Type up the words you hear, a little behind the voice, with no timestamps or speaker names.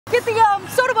Get the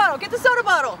soda bottle. Get the soda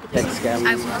bottle. Thanks,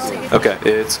 guys. Okay,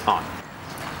 it's on.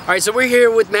 All right, so we're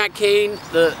here with Matt Cain,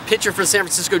 the pitcher for the San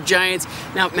Francisco Giants.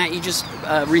 Now, Matt, you just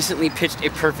recently pitched a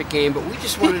perfect game, but we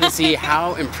just wanted to see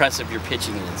how impressive your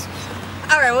pitching is.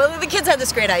 All right, well, the kids had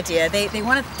this great idea. They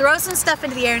want to throw some stuff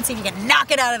into the air and see if you can knock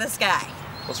it out of the sky.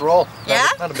 Let's roll. Yeah?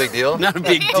 Not a big deal. Not a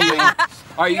big deal.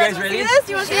 Are you guys ready? You want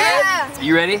to see this?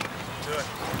 You ready?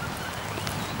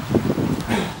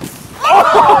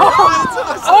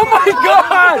 Oh my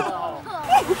God!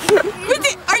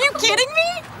 Are you kidding me?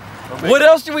 What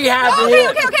else do we have to hit?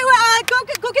 Okay. Well, go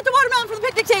get the watermelon from the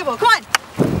picnic table. Come on.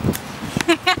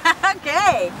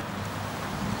 Okay.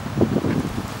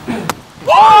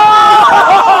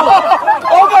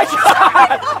 Oh my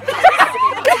God!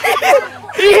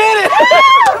 He hit it!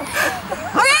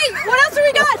 Okay, what else do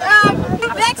we got?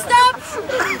 Next up,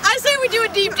 I say we do a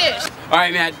deep dish. All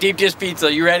right, Matt, deep dish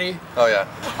pizza. You ready? Oh, yeah.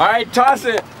 All right, toss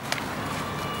it.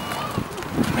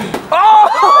 Oh!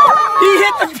 He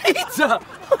hit the pizza!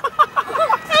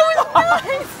 That was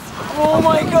nice. Oh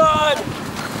my God!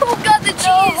 Oh God, the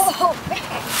cheese!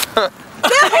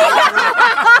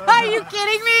 Are you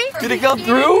kidding me? Did it come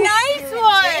through? Nice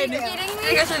one.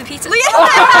 You guys want the pizza?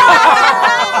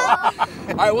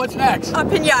 All right, what's next? A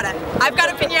piñata. I've got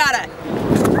a piñata.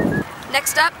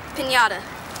 Next up, piñata.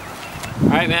 All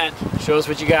right, Matt, show us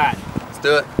what you got. Let's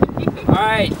do it. All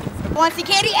right, I want to see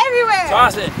candy everywhere.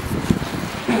 toss it.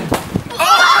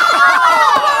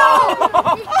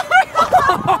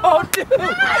 Oh, dude!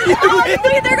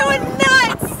 They're going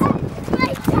nuts.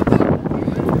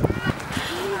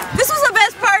 This was the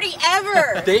best party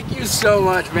ever. Thank you so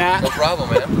much, Matt. No problem,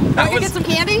 man. Want to get some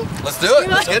candy? Let's do it.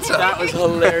 Let's get some. That was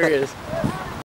hilarious.